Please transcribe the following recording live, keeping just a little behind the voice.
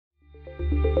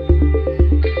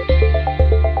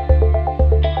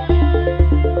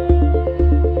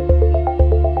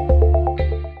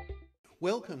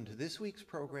this week's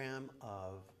program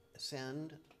of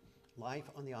Ascend, Life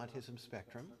on the Autism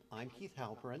Spectrum. I'm Keith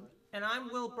Halperin. And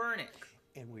I'm Will Burnick.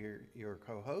 And we're your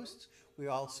co-hosts. We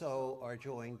also are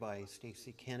joined by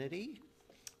Stacey Kennedy,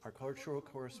 our cultural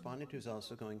correspondent, who's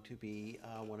also going to be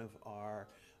one of our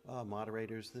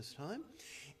moderators this time.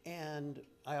 And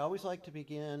I always like to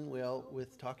begin, Will,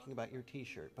 with talking about your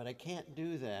t-shirt, but I can't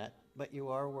do that, but you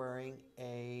are wearing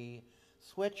a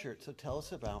sweatshirt, so tell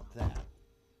us about that.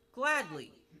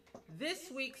 Gladly.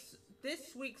 This week's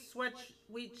sweat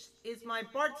which is my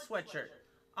BART sweatshirt.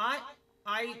 I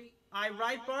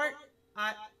ride BART.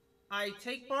 I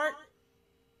take BART,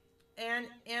 and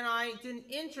I did an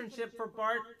internship for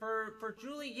BART for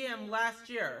Julie Yim last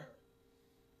year.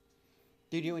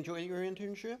 Did you enjoy your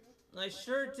internship? I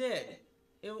sure did.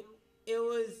 It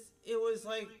was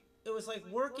like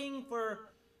working for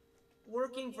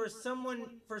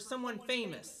someone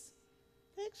famous.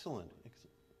 Excellent.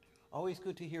 Always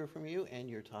good to hear from you and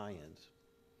your tie-ins.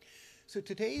 So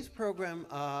today's program,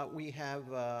 we have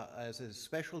as a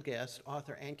special guest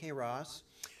author Anne Ross,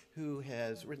 who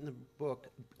has written the book,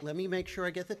 let me make sure I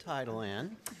get the title,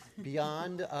 Anne,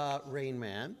 Beyond Rain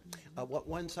Man, What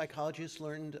One Psychologist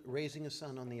Learned Raising a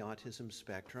Son on the Autism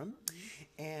Spectrum.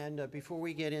 And before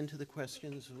we get into the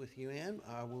questions with you, Anne,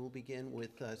 we'll begin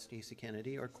with Stacey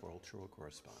Kennedy, our cultural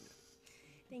correspondent.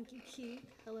 Thank you, Keith.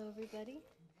 Hello, everybody.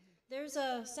 There's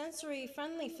a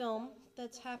sensory-friendly film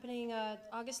that's happening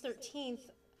August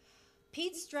 13th.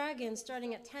 Pete's Dragon,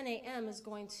 starting at 10 a.m., is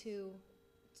going to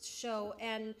show.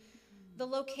 And the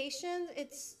location,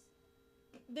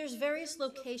 there's various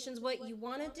locations. What you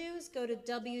want to do is go to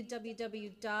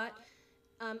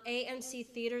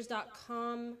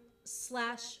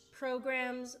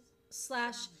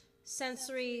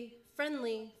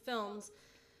www.amctheaters.com/programs/sensory-friendly films.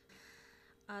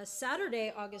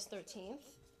 Saturday, August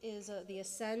 13th, is the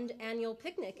Aascend annual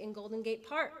picnic in Golden Gate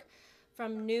Park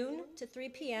from noon to 3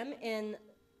 p.m. in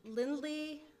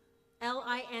Lindley,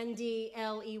 Lindley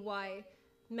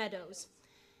Meadows.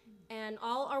 And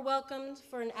all are welcomed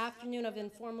for an afternoon of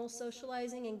informal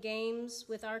socializing and games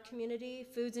with our community.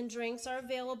 Foods and drinks are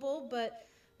available, but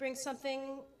bring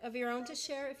something of your own to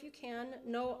share if you can.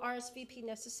 No RSVP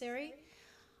necessary.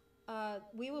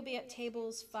 We will be at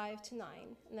tables 5 to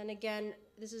 9. And then again,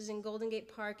 this is in Golden Gate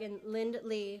Park in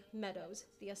Lindley Meadows,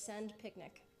 the Aascend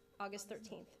picnic, August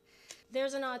 13th.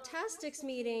 There's an Autistics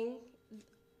meeting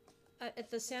at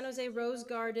the San Jose Rose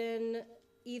Garden,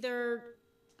 either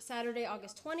Saturday,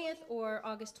 August 20th or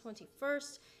August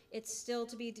 21st. It's still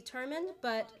to be determined,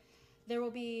 but there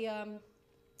will be a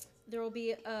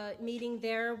meeting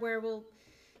there where we'll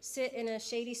sit in a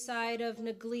shady side of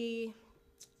Naglee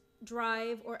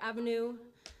Drive or Avenue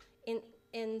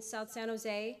in South San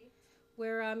Jose,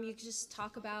 where you can just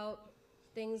talk about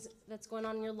things that's going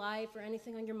on in your life or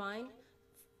anything on your mind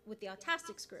with the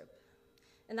Autistics group.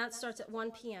 And that starts at 1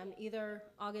 p.m., either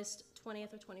August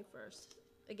 20th or 21st.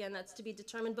 Again, that's to be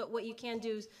determined, but what you can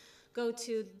do is go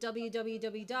to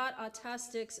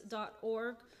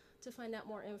www.autistics.org to find out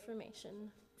more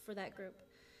information for that group.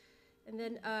 And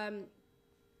then,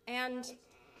 and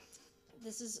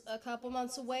this is a couple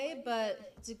months away,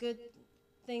 but it's a good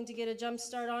thing to get a jump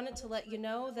start on it to let you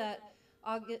know that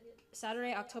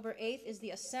Saturday, October 8th is the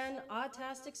Ascend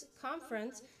Autistics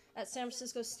Conference at San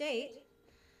Francisco State.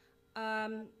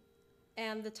 And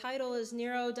the title is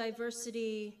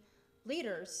Neurodiversity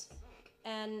Leaders.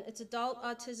 And it's adult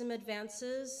autism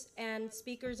advances, and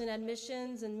speakers and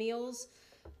admissions and meals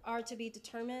are to be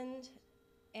determined.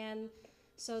 And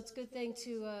so it's a good thing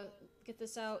to get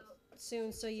this out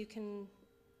soon so you can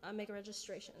make a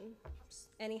registration.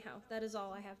 Anyhow, that is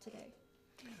all I have today.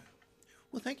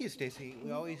 Well, thank you, Stacey.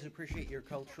 We always appreciate your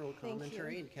cultural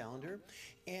commentary and calendar.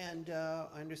 And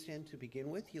I understand to begin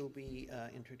with, you'll be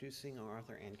introducing our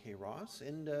author, Anne Ross,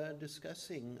 and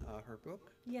discussing her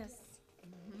book. Yes.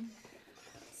 Mm-hmm.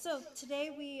 So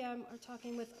today we are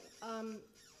talking with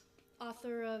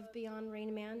author of Beyond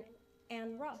Rain Man,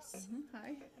 Anne Ross. Mm-hmm.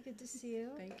 Hi. Good to see you.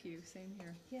 Thank you. Same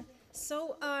here. Yeah.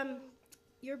 So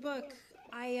your book,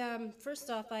 first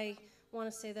off, I want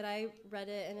to say that I read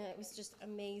it and it was just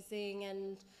amazing,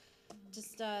 and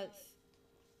just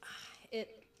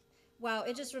it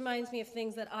just reminds me of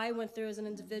things that I went through as an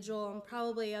individual, and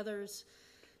probably others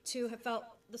too have felt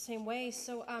the same way.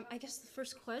 So I guess the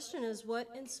first question is, what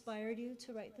inspired you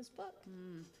to write this book?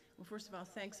 Well, first of all,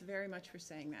 thanks very much for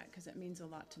saying that, because it means a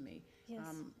lot to me. Yes.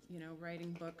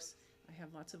 Writing books, I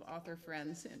have lots of author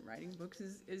friends, and writing books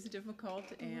is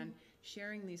difficult, and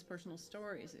sharing these personal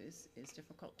stories is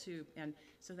difficult too. And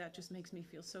so that just makes me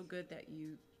feel so good that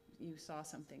you saw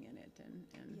something in it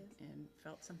and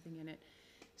felt something in it.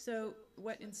 So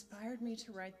what inspired me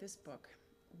to write this book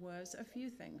was a few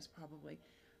things, probably.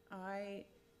 I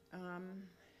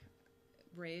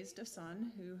raised a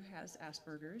son who has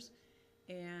Asperger's,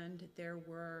 and there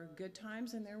were good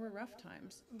times and there were rough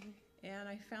times. And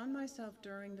I found myself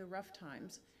during the rough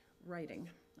times writing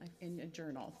in a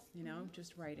journal, you know,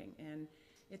 just writing. And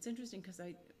it's interesting because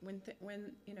when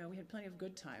you know, we had plenty of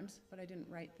good times, but I didn't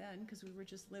write then because we were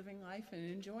just living life and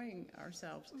enjoying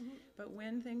ourselves. But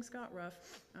when things got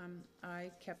rough,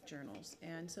 I kept journals.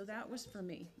 And so that was for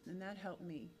me, and that helped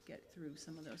me get through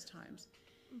some of those times.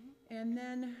 And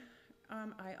then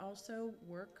I also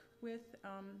work with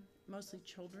mostly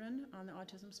children on the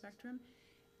autism spectrum,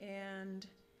 and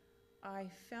I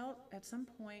felt at some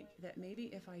point that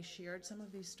maybe if I shared some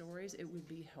of these stories, it would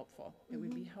be helpful. It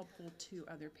would be helpful to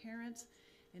other parents,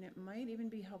 and it might even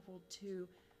be helpful to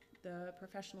the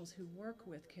professionals who work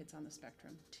with kids on the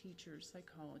spectrum, teachers,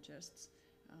 psychologists,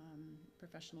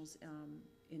 professionals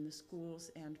in the schools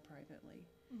and privately.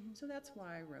 So that's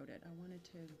why I wrote it. I wanted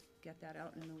to get that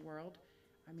out in the world.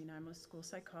 I mean, I'm a school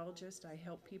psychologist. I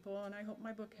help people, and I hope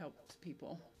my book helps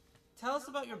people. Tell us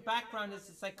about your background as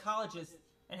a psychologist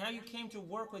and how you came to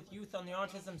work with youth on the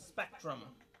autism spectrum.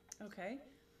 Okay.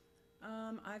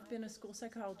 I've been a school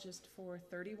psychologist for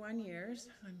 31 years.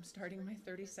 I'm starting my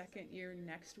 32nd year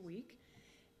next week.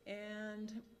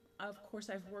 And of course,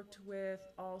 I've worked with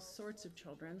all sorts of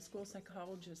children. School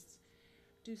psychologists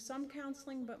do some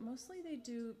counseling, but mostly they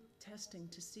do testing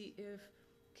to see if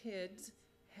kids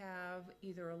have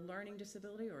either a learning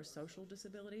disability or a social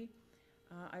disability.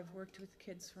 I've worked with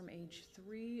kids from age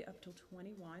 3 up till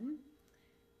 21.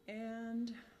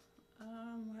 And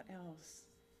what else?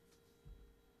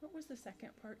 What was the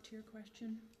second part to your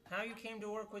question? How you came to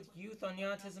work with youth on the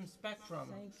autism spectrum.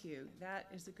 Thank you. That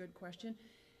is a good question.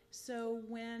 So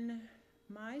when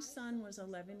my son was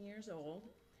 11 years old,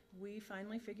 we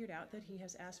finally figured out that he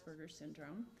has Asperger's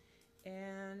syndrome.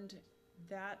 And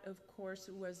that, of course,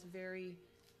 was very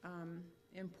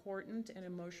important and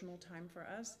emotional time for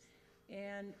us.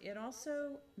 And it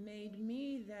also made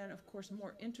me then, of course,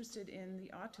 more interested in the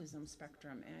autism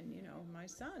spectrum. And, you know, my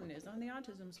son is on the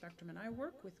autism spectrum, and I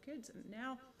work with kids. And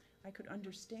now I could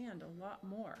understand a lot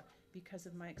more because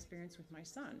of my experience with my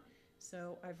son.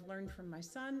 So I've learned from my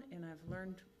son, and I've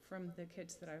learned from the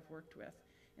kids that I've worked with.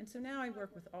 And so now I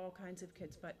work with all kinds of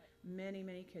kids, but many,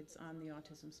 many kids on the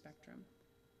autism spectrum.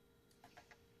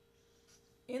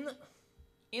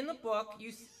 In the book,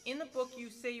 you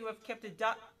say you have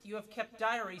kept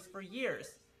diaries for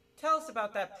years. Tell us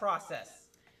about that process.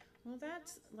 Well,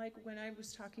 that's like when I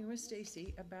was talking with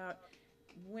Stacey about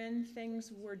when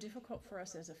things were difficult for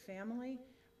us as a family.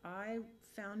 I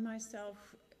found myself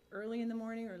early in the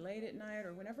morning or late at night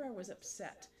or whenever I was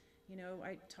upset. You know,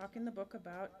 I talk in the book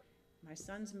about my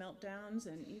son's meltdowns,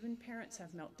 and even parents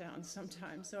have meltdowns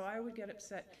sometimes. So I would get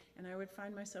upset, and I would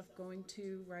find myself going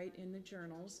to write in the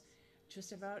journals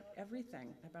just about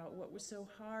everything, about what was so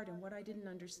hard and what I didn't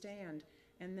understand,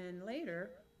 and then later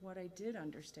what I did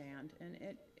understand. And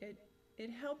it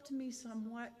helped me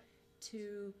somewhat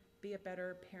to be a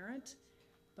better parent,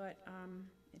 but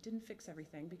it didn't fix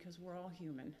everything because we're all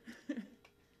human.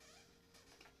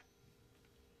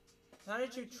 How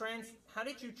did you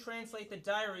translate the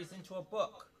diaries into a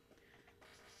book?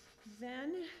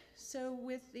 So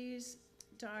with these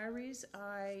diaries,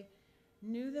 I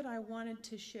knew that I wanted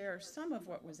to share some of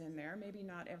what was in there, maybe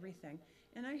not everything.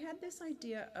 And I had this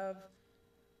idea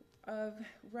of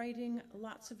writing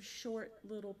lots of short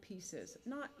little pieces,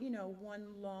 not, you know, one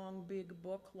long big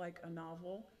book like a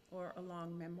novel or a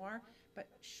long memoir, but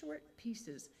short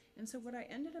pieces. And so what I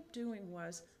ended up doing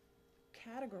was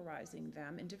categorizing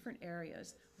them in different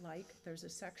areas. Like there's a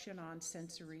section on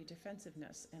sensory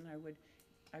defensiveness, and I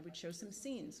would show some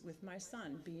scenes with my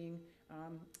son being,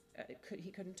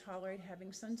 he couldn't tolerate having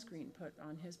sunscreen put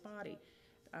on his body.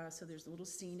 So there's a little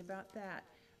scene about that.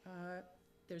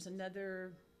 There's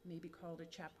another, maybe called a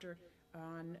chapter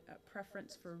on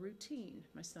preference for routine.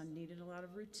 My son needed a lot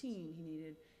of routine. He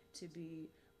needed to be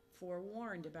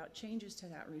forewarned about changes to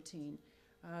that routine.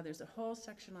 There's a whole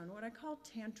section on what I call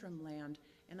tantrum land,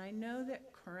 and I know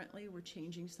that currently we're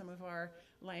changing some of our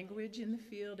language in the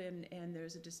field, and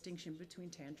there's a distinction between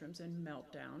tantrums and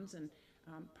meltdowns, and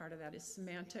part of that is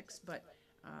semantics, but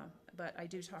I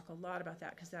do talk a lot about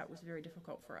that because that was very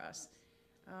difficult for us.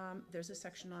 There's a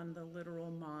section on the literal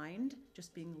mind,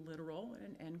 just being literal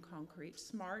and concrete,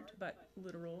 smart but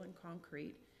literal and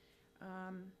concrete,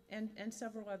 and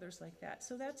several others like that.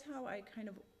 So that's how I kind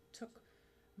of took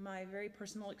my very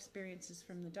personal experiences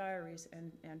from the diaries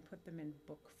and put them in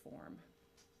book form.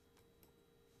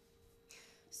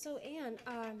 So Anne,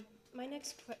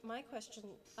 my question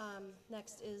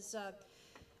next is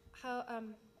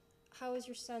how how is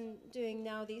your son doing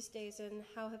now these days, and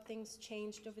how have things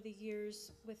changed over the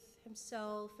years with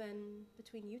himself and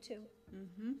between you two?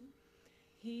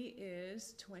 He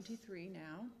is 23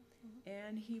 now,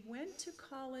 and he went to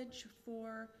college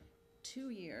for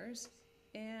 2 years,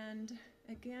 and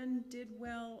again did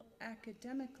well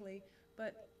academically,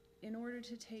 but in order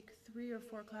to take 3 or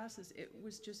 4 classes, it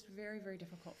was just very, very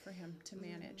difficult for him to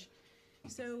manage.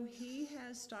 So he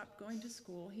has stopped going to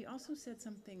school. He also said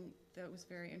something that was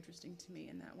very interesting to me,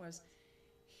 and that was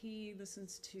he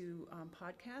listens to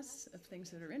podcasts of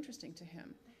things that are interesting to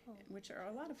him, which are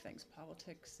a lot of things,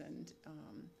 politics and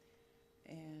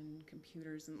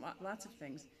computers and lots of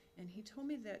things. And he told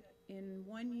me that in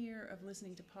 1 year of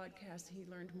listening to podcasts, he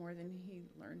learned more than he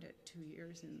learned at 2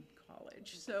 years in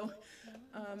college.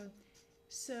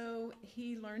 So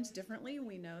he learns differently,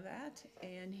 we know that,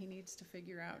 and he needs to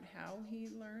figure out how he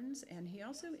learns. And he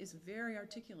also is very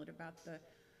articulate about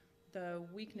the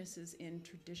weaknesses in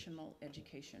traditional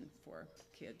education for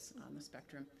kids on the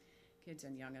spectrum, kids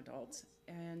and young adults.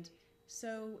 And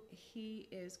so he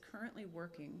is currently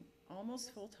working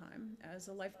almost full-time as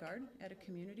a lifeguard at a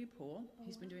community pool.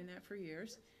 He's been doing that for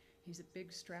years. He's a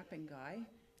big strapping guy.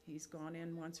 He's gone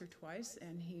in once or twice,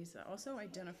 and he's also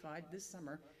this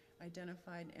summer,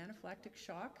 identified anaphylactic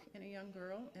shock in a young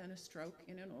girl and a stroke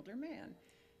in an older man.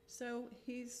 So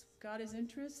he's got his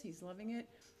interests, he's loving it.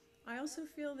 I also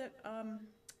feel that,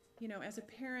 as a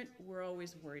parent, we're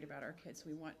always worried about our kids.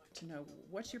 We want to know,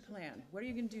 what's your plan? What are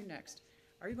you going to do next?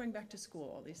 Are you going back to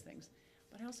school? All these things.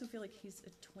 But I also feel like he's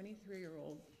a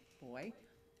 23-year-old boy,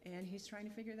 and he's trying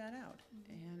to figure that out.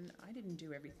 And I didn't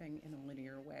do everything in a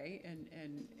linear way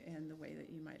and the way that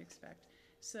you might expect.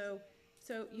 So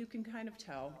you can kind of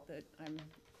tell that I'm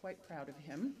quite proud of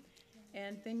him.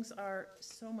 And things are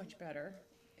so much better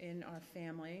in our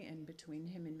family and between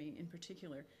him and me in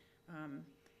particular.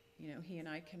 He and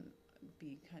I can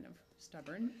be kind of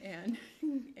stubborn,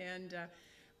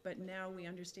 but now we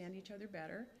understand each other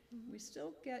better. We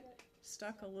still get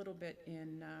stuck a little bit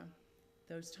in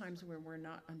those times where we're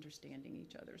not understanding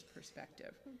each other's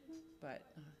perspective. But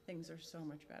things are so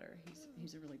much better.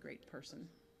 He's a really great person.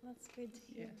 That's good to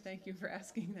hear. Yeah, thank you for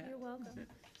asking that. You're welcome.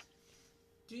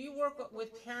 Do you work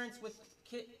with parents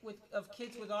of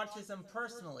kids with autism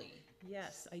personally?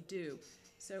 Yes, I do.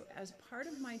 So as part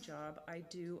of my job, I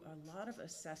do a lot of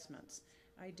assessments.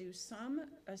 I do some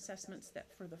assessments that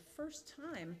for the first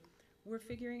time, we're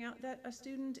figuring out that a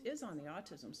student is on the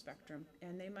autism spectrum,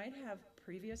 and they might have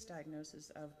previous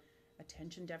diagnosis of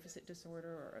attention deficit disorder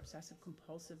or obsessive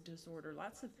compulsive disorder.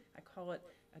 I call it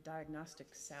a diagnostic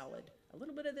salad. A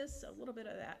little bit of this, a little bit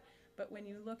of that. But when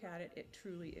you look at it, it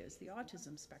truly is the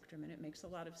autism spectrum, and it makes a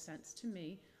lot of sense to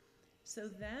me. So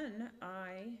then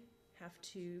I have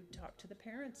to talk to the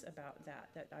parents about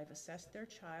that I've assessed their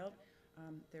child.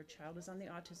 Their child is on the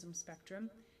autism spectrum,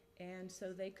 and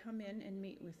so they come in and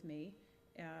meet with me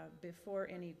before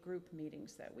any group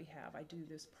meetings that we have. I do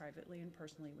this privately and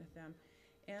personally with them,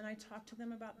 and I talk to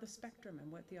them about the spectrum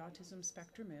and what the autism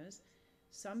spectrum is.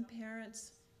 Some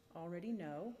parents already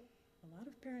know. A lot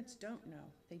of parents don't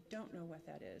know. They don't know what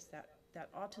that is.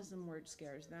 That autism word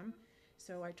scares them.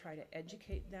 So I try to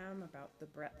educate them about the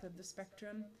breadth of the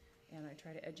spectrum, and I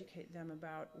try to educate them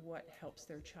about what helps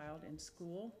their child in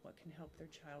school, what can help their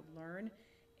child learn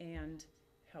and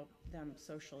help them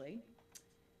socially.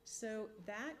 So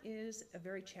that is a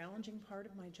very challenging part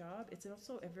of my job. It's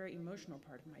also a very emotional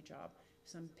part of my job.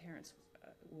 Some parents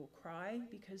will cry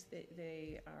because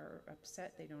they are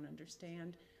upset, they don't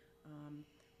understand.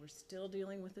 We're still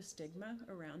dealing with the stigma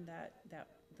around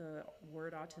the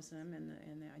word autism and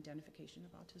the identification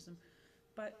of autism.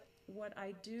 But what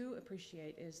I do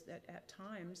appreciate is that at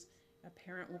times a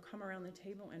parent will come around the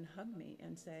table and hug me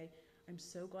and say, I'm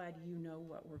so glad you know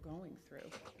what we're going through.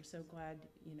 I'm so glad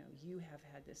you have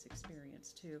had this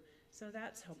experience too. So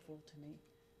that's helpful to me.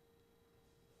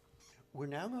 We're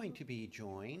now going to be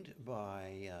joined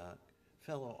by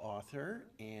fellow author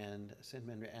and Ascend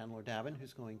member Anne Ross,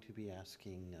 who's going to be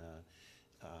asking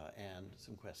Anne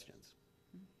some questions.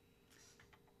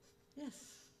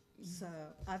 Yes. So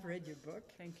I've read your book.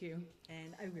 Thank you.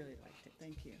 And I really liked it.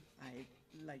 Thank you. I,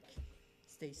 like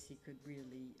Stacey, could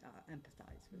really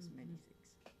empathize with many things.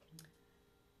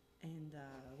 And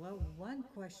one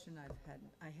question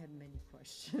I had many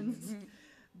questions.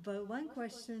 But one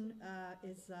question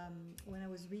is when I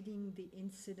was reading the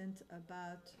incident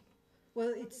about,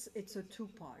 well, it's a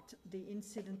two-part. The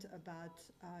incident about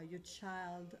your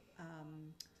child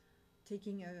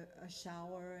taking a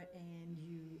shower, and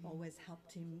you always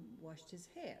helped him wash his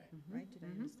hair, right? Did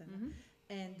I understand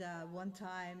that? And one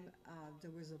time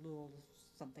there was a little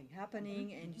something happening,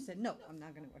 and you said, no, I'm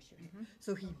not going to wash your hair.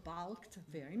 So he balked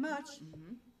very much,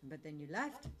 but then you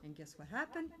left, and guess what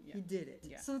happened? Yeah. He did it.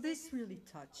 Yeah. So this really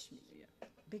touched me, Yeah.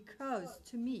 because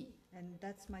to me, and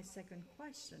that's my second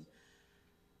question,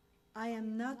 I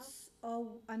am not,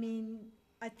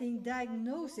 I think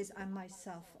diagnosis, I'm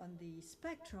myself on the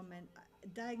spectrum, and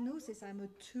diagnosis, I'm a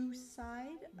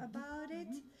two-side about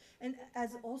it. And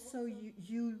as also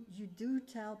you do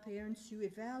tell parents, you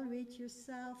evaluate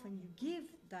yourself and you give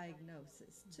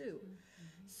diagnosis too.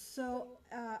 So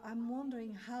I'm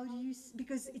wondering, how do you,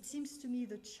 because it seems to me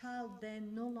the child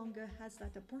then no longer has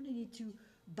that opportunity to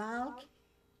balk,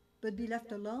 but be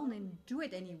left alone and do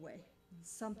it anyway,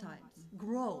 sometimes,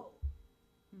 grow.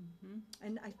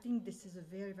 And I think this is a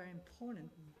very, very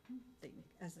important thing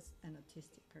as an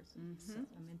autistic person. So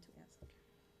I meant to ask.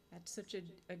 That's such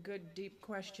a good, deep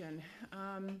question.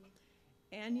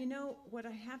 And you know, what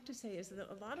I have to say is that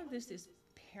a lot of this is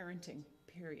parenting,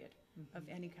 period, of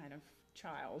any kind of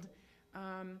child.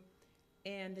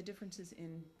 And the differences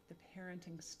in the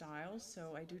parenting styles.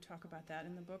 So I do talk about that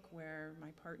in the book, where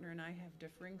my partner and I have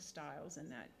differing styles, and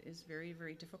that is very,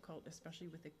 very difficult, especially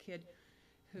with a kid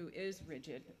who is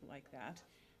rigid like that.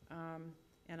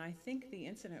 And I think the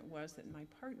incident was that my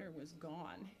partner was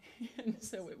gone, and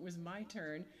so it was my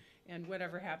turn, and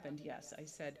whatever happened, yes, I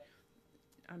said,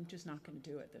 I'm just not going to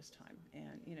do it this time.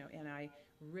 And, you know, and I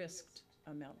risked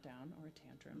a meltdown or a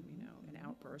tantrum, you know, an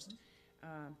outburst.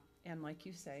 And like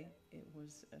you say, it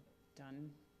was a done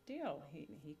deal.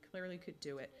 He clearly could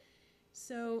do it.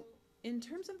 So in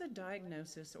terms of the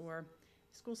diagnosis, or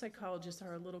school psychologists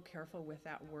are a little careful with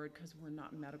that word because we're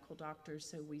not medical doctors,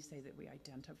 so we say that we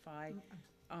identify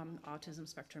autism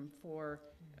spectrum for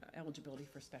eligibility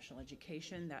for special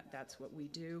education. That's what we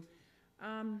do.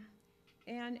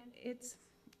 And it's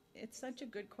such a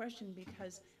good question,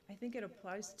 because I think it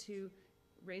applies to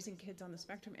raising kids on the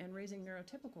spectrum and raising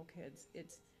neurotypical kids.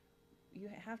 You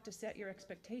have to set your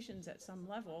expectations at some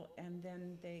level, and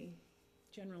then they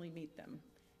generally meet them.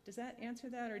 Does that answer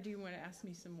that, or do you want to ask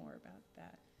me some more about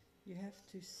that? You have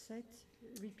to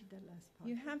repeat that last part.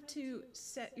 You have to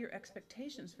set your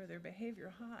expectations for their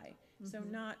behavior high. So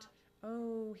not,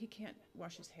 oh, he can't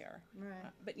wash his hair.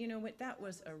 Right. But you know what, that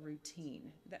was a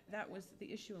routine. That was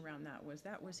the issue around that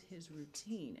was his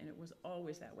routine, and it was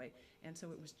always that way. And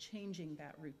so it was changing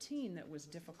that routine that was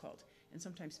difficult. And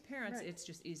sometimes parents, Right. it's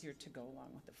just easier to go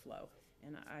along with the flow.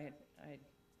 And I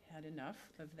had enough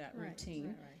of that Right, routine.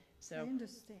 right. So I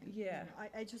understand. yeah.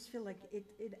 I just feel like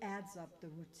it adds up, the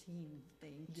routine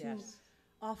thing. Yes.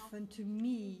 Often, to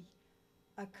me,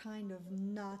 a kind of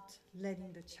not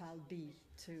letting the child be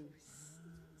too.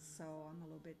 So I'm a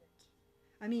little bit,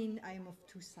 I am of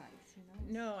two sides, you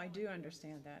know? No, I do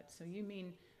understand that. So you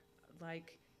mean,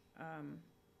 like,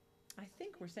 I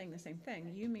think we're saying the same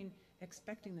thing. You mean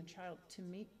expecting the child to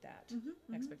meet that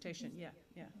expectation. Yeah,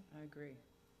 I agree.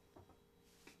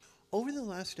 Over the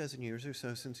last dozen years or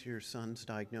so since your son's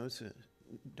diagnosis,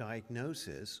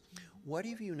 what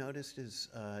have you noticed as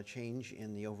a change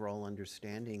in the overall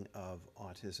understanding of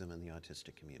autism in the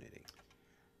autistic community?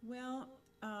 Well,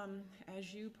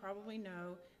 as you probably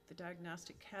know, the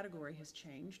diagnostic category has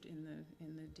changed in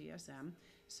the DSM,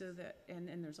 so that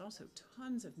and there's also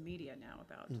tons of media now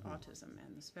about autism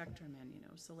and the spectrum, and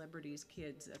celebrities,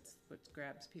 kids. That's what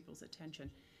grabs people's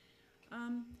attention.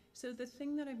 So the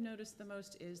thing that I've noticed the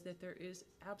most is that there is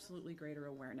absolutely greater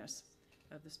awareness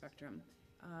of the spectrum,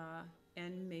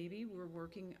 and maybe we're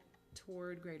working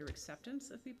toward greater acceptance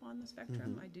of people on the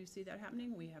spectrum. I do see that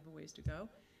happening. We have a ways to go.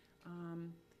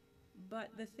 But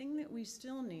the thing that we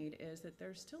still need is that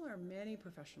there still are many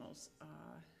professionals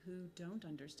who don't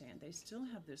understand. They still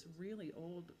have this really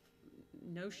old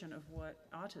notion of what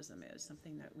autism is,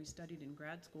 something that we studied in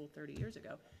grad school 30 years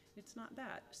ago. It's not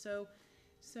that. So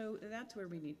that's where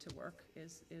we need to work,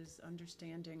 is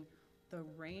understanding the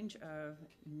range of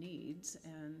needs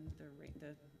and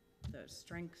the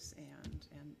strengths and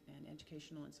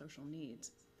educational and social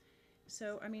needs.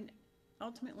 So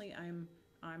ultimately I'm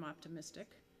optimistic.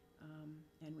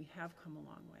 And we have come a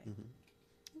long way.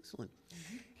 Excellent.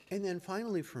 And then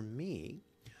finally for me,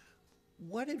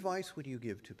 what advice would you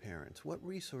give to parents? What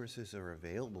resources are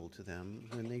available to them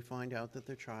when they find out that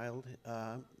their child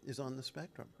is on the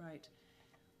spectrum? Right.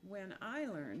 When I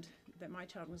learned that my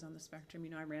child was on the spectrum,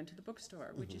 I ran to the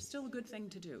bookstore, which is still a good thing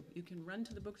to do. You can run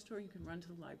to the bookstore, you can run to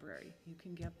the library, you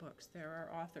can get books. There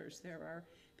are authors, there are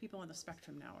people on the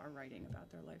spectrum now are writing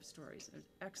about their life stories. There's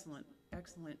excellent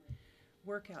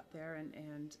work out there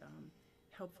and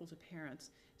helpful to parents.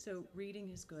 So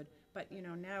reading is good, but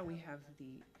now we have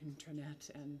the internet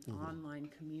and online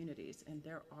communities, and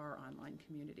there are online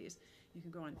communities. You can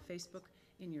go on Facebook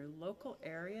in your local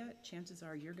area. Chances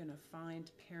are you're going to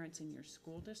find parents in your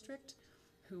school district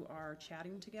who are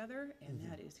chatting together, and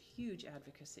that is huge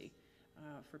advocacy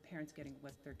for parents getting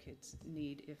what their kids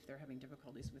need if they're having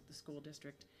difficulties with the school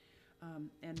district.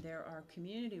 And there are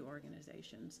community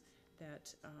organizations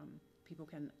that people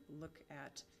can look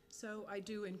at. So I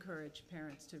do encourage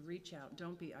parents to reach out.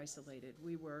 Don't be isolated.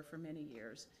 We were for many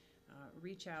years.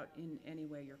 Reach out in any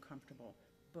way you're comfortable.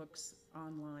 Books,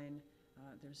 online,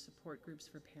 there's support groups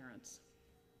for parents.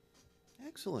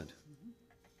 Excellent.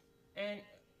 And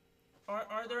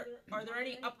are there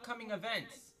any upcoming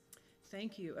events?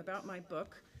 Thank you. About my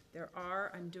book,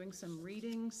 I'm doing some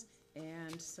readings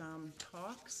and some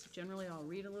talks. Generally, I'll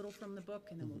read a little from the book,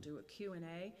 and then we'll do a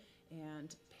Q&A,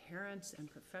 and parents and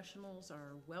professionals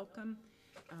are welcome.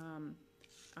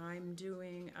 I'm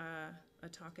doing a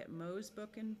talk at Moe's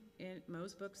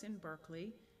Books in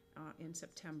Berkeley in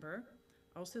September.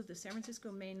 Also, the San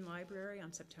Francisco Main Library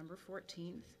on September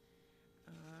 14th.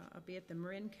 I'll be at the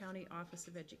Marin County Office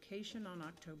of Education on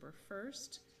October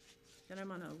 1st. Then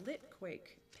I'm on a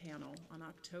Litquake panel on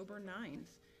October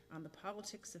 9th on the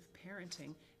politics of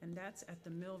parenting, and that's at the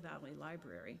Mill Valley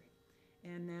Library.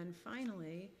 And then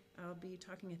finally, I'll be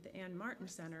talking at the Ann Martin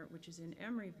Center, which is in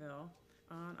Emeryville,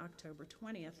 on October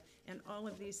 20th. And all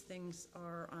of these things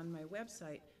are on my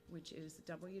website, which is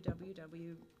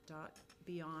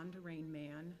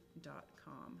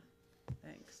www.beyondrainman.com.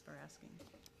 Thanks for asking.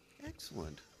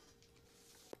 Excellent.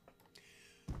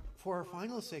 For our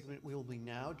final segment, we will be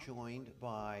now joined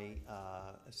by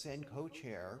Aascend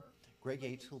co-chair Greg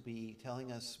Yates, who will be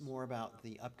telling us more about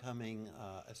the upcoming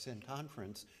Aascend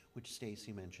conference, which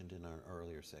Stacey mentioned in our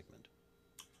earlier segment.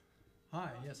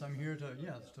 Hi, yes, I'm here to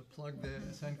plug the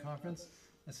Aascend conference.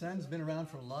 Aascend's been around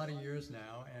for a lot of years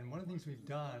now, and one of the things we've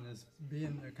done is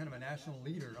being kind of a national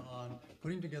leader on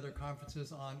putting together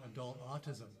conferences on adult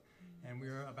autism, and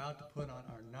we're about to put on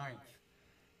our 9th.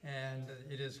 And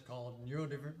it is called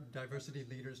Neurodiversity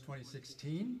Leaders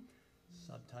 2016,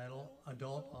 subtitle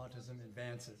Adult Autism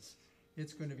Advances.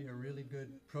 It's going to be a really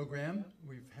good program.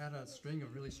 We've had a string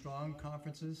of really strong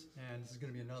conferences, and this is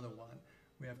going to be another one.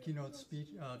 We have keynote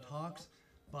talks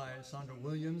by Sandra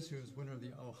Williams, who is winner of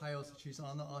the she's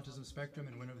on the autism spectrum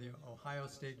and winner of the Ohio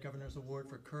State Governor's Award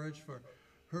for Courage for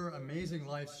her amazing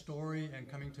life story and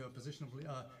coming to a position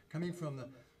of, coming from the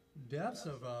depths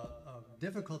of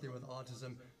difficulty with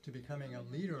autism to becoming a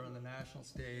leader on the national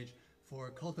stage for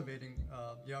cultivating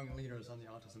young leaders on the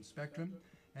autism spectrum.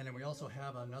 And then we also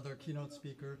have another keynote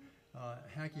speaker,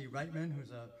 Hackie Reitman,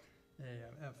 who's a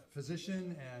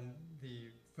physician and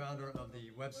the founder of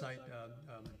the website,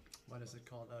 what is it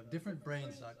called,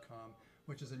 differentbrains.com,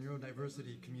 which is a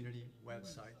neurodiversity community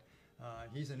website.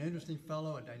 He's an interesting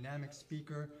fellow, a dynamic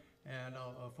speaker, and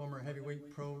a former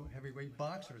pro heavyweight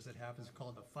boxer, as it happens,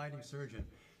 called the Fighting Surgeon.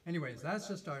 Anyways, that's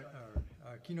just our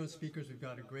keynote speakers. We've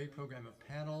got a great program of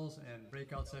panels and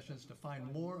breakout sessions. To find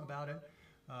more about it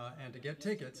and to get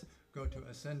tickets, go to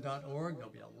aascend.org. There'll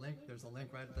be a link. There's a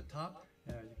link right at the top.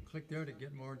 You can click there to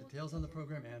get more details on the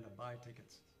program and to buy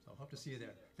tickets. So hope to see you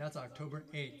there. That's October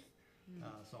 8th.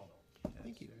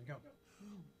 Thank you. There you go.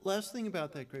 Last thing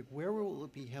about that, Greg, where will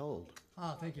it be held?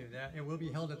 Thank you. It will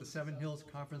be held at the Seven Hills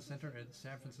Conference Center at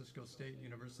San Francisco State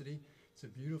University. It's a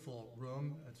beautiful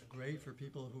room. It's great for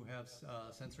people who have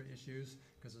sensory issues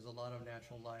because there's a lot of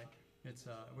natural light.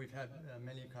 We've had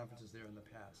many conferences there in the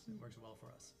past. It works well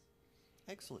for us.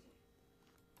 Excellent.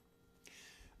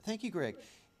 Thank you, Greg.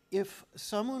 If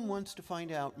someone wants to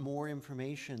find out more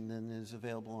information than is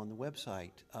available on the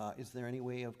website, is there any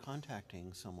way of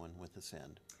contacting someone with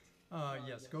Aascend?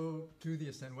 Yes, go to the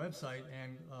Aascend website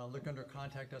and look under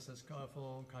Contact Us. There's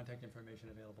full contact information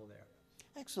available there.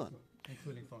 Excellent.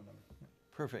 Including phone number. Yeah.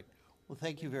 Perfect. Well,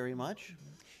 thank you very much.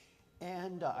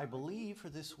 And I believe for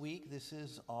this week, this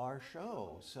is our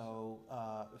show. So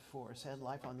for Aascend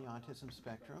Life on the Autism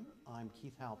Spectrum, I'm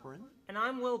Keith Halperin. And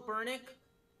I'm Will Burnick.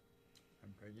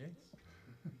 I'm Greg Yates.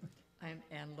 I'm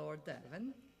Ann Lord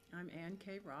Devon. I'm Ann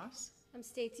K. Ross. I'm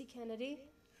Stacey Kennedy.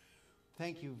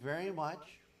 Thank you very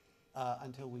much.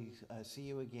 Until we see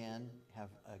you again, have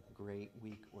a great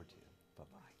week or two.